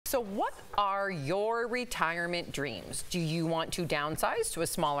So what are your retirement dreams? Do you want to downsize to a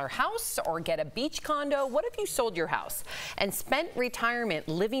smaller house or get a beach condo? What if you sold your house and spent retirement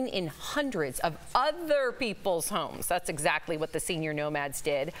living in hundreds of other people's homes? That's exactly what the Senior Nomads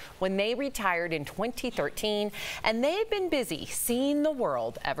did when they retired in 2013, and they've been busy seeing the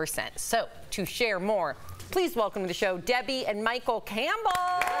world ever since. So to share more, please welcome to the show Debbie and Michael Campbell.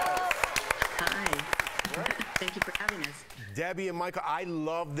 Yes. Hi. Thank you for having us. Debbie and Michael, I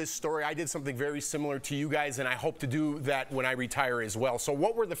love this story. I did something very similar to you guys, and I hope to do that when I retire as well. So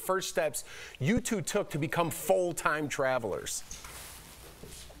what were the first steps you two took to become full-time travelers?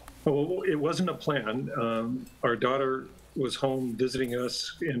 Well, it wasn't a plan. Our daughter was home visiting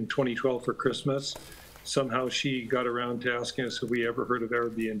us in 2012 for Christmas. Somehow she got around to asking us if we ever heard of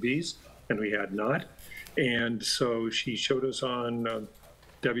Airbnbs, and we had not. And so she showed us on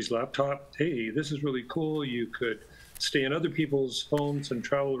Debbie's laptop, hey, this is really cool. You could stay in other people's homes and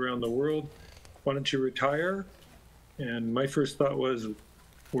travel around the world. Why don't you retire? And my first thought was,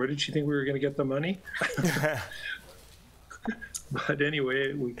 where did she think we were going to get the money? But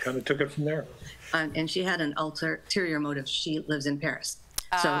anyway, we kind of took it from there. And she had an ulterior motive. She lives in Paris.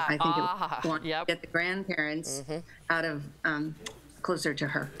 So I think it would want to get the grandparents out of closer to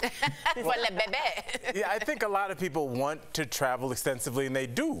her. Yeah, I think a lot of people want to travel extensively, and they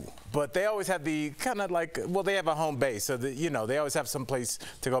do, but they always have the kind of like, well, they have a home base, so that, you know, they always have some place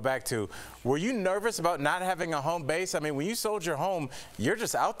to go back to. Were you nervous about not having a home base? I mean, when you sold your home, you're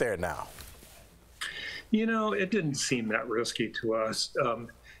just out there now. You know, it didn't seem that risky to us.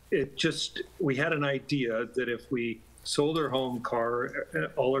 We had an idea that if we sold our home, car,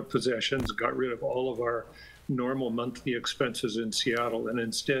 all our possessions, got rid of all of our normal monthly expenses in Seattle, and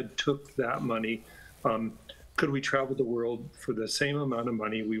instead took that money, could we travel the world for the same amount of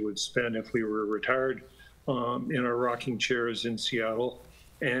money we would spend if we were retired in our rocking chairs in Seattle?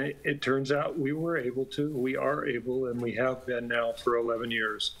 And it turns out we were able to, we are able, and we have been now for 11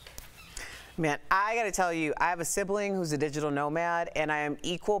 years. Man, I got to tell you, I have a sibling who's a digital nomad, and I am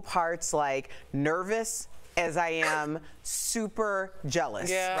equal parts like nervous as I am super jealous.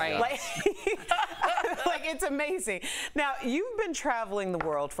 Yeah. Right. Like it's amazing. Now, you've been traveling the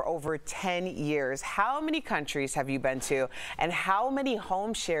world for over 10 years. How many countries have you been to, and how many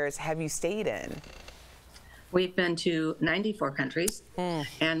home shares have you stayed in? We've been to 94 countries,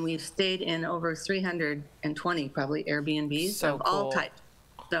 and we've stayed in over 320 probably Airbnbs of all types.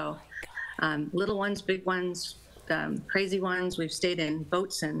 So little ones, big ones, crazy ones. We've stayed in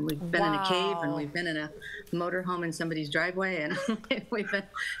boats, and we've been in a cave, and we've been in a motorhome in somebody's driveway, and we've been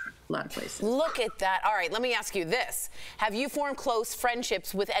a lot of places. Look at that. All right, let me ask you this. Have you formed close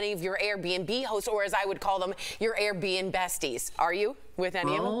friendships with any of your Airbnb hosts, or as I would call them, your Airbnb besties? Are you with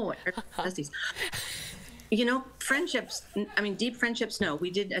any of them? Oh, besties. You know, friendships, I mean, deep friendships, no. We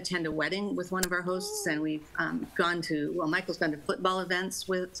did attend a wedding with one of our hosts, and we've gone to, well, Michael's gone to football events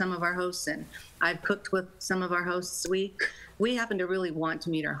with some of our hosts, and I've cooked with some of our hosts. We happen to really want to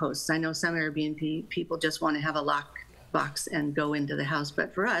meet our hosts. I know some Airbnb people just want to have a lock box and go into the house,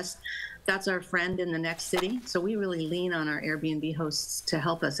 but for us, that's our friend in the next city. So we really lean on our Airbnb hosts to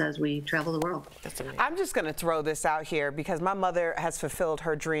help us as we travel the world. I'm just going to throw this out here because my mother has fulfilled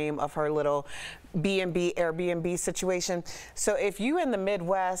her dream of her little B&B Airbnb situation. So if you in the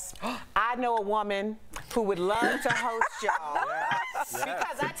Midwest, I know a woman who would love to host y'all.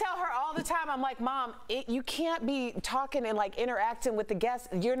 Because I tell her all the time, I'm like, Mom, you can't be talking and like interacting with the guests.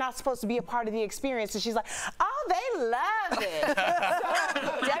 You're not supposed to be a part of the experience. And she's like, oh, they love it.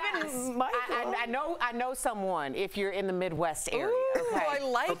 So, Devin, I know someone if you're in the Midwest area. Ooh, I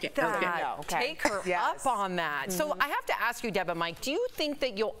like that. Okay. Take her up on that. So I have to ask you, Deb and Mike, do you think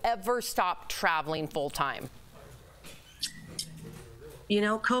that you'll ever stop traveling full time? You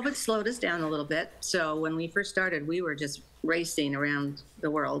know, COVID slowed us down a little bit. So when we first started, we were just racing around the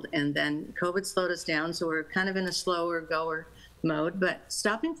world, and then COVID slowed us down. So we're kind of in a slower goer mode, but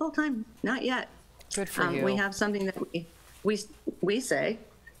stopping full time, not yet. Good for you. We have something that we say,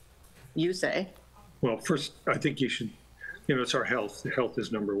 you say. Well, first, I think you should, you know, it's our health. Health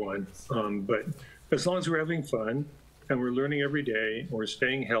is number one. But as long as we're having fun and we're learning every day, we're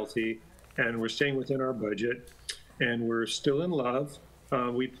staying healthy, and we're staying within our budget, and we're still in love,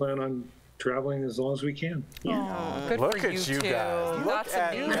 we plan on traveling as long as we can. Yeah. Good Look for at you you two. guys. Look That's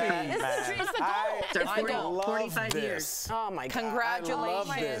at amazing. that, It's man. the goal. It's our It's the goal. 45 this. years. Oh my God. Congratulations. I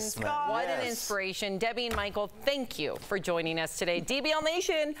love this, man. What an Yes. inspiration. Debbie and Michael, thank you for joining us today. DBL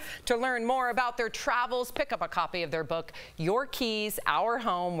Nation, to learn more about their travels, pick up a copy of their book, Your Keys, Our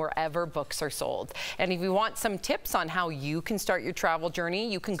Home, wherever books are sold. And if you want some tips on how you can start your travel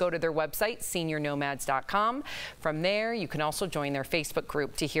journey, you can go to their website, seniornomads.com. From there, you can also join their Facebook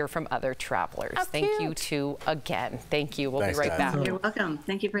group to hear from other travelers. How Thank you cute. two again. Thank you. We'll Thanks, be right guys. back. You're welcome.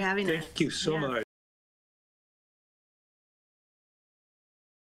 Thank you for having us. Thank you so much.